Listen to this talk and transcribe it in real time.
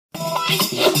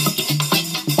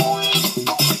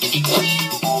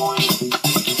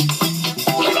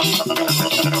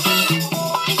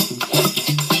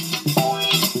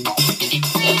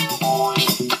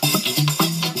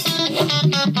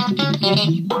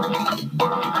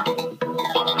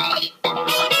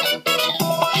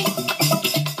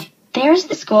There's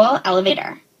the school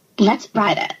elevator. Let's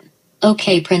ride it.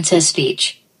 Okay, Princess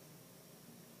Peach.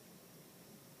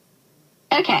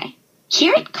 Okay,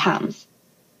 here it comes.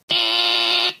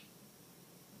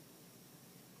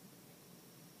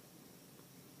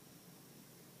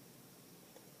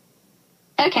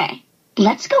 Okay,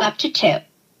 let's go up to 2.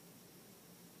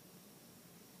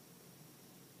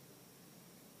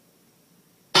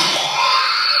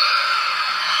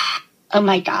 Oh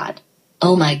my God.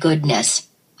 Oh my goodness.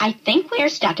 I think we're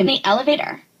stuck in the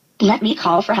elevator. Let me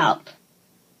call for help.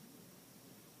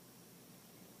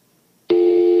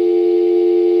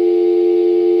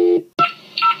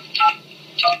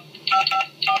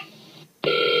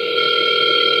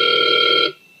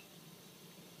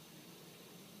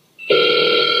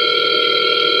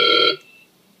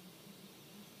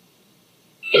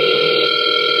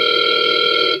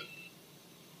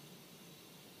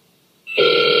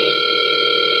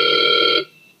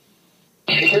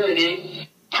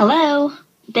 Hello,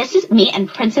 this is me and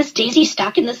Princess Daisy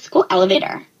stuck in the school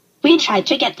elevator. We tried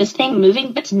to get this thing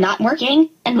moving, but it's not working,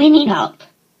 and we need help.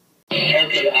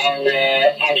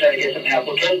 Okay, I'll try to get some help,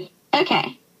 okay?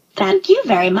 Okay, thank you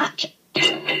very much.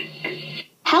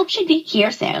 Help should be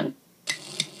here soon.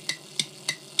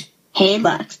 Hey,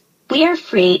 Lux, we are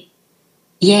free.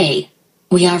 Yay,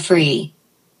 we are free.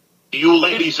 You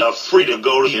ladies are free to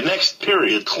go to your next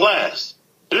period class.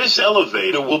 This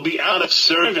elevator will be out of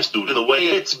service due to the way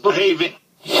it's behaving.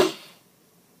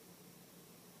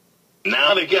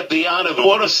 Now to get the out of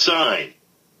order sign.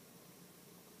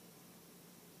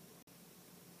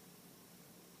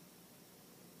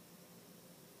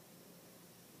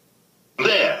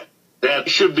 There. That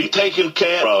should be taken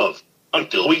care of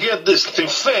until we get this thing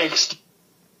fixed.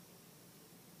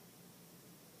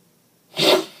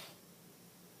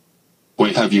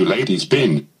 Where have you ladies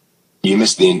been? You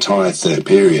missed the entire 3rd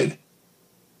period.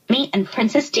 Me and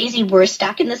Princess Daisy were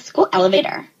stuck in the school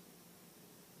elevator.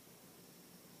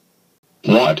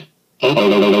 What? How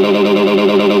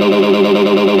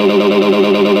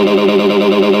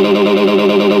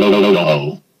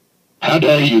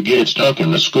dare you get stuck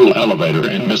in the school elevator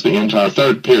and miss the entire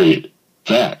 3rd period?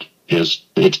 That is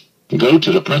it. Go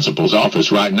to the principal's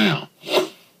office right now.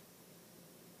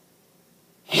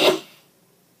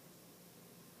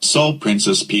 So,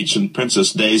 Princess Peach and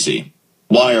Princess Daisy,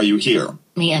 why are you here?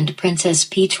 Me and Princess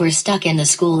Peach were stuck in the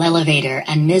school elevator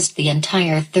and missed the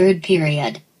entire 3rd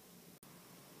period.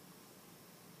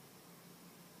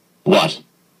 What?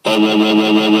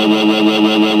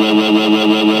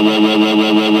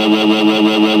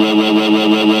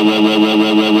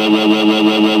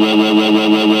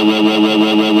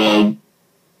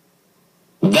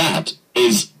 That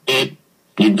is it.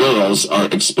 You girls are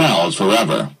expelled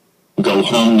forever. Go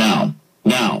home now.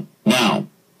 Now. Now.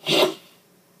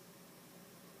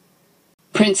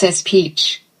 Princess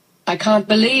Peach. I can't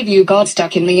believe you got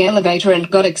stuck in the elevator and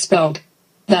got expelled.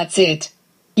 That's it.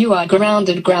 You are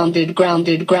grounded for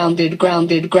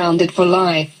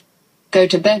life. Go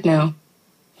to bed now.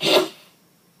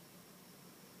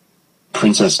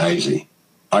 Princess Daisy.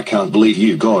 I can't believe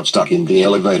you got stuck in the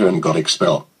elevator and got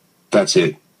expelled. That's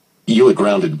it. You are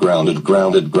grounded for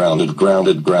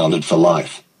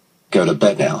life. Go to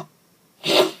bed now.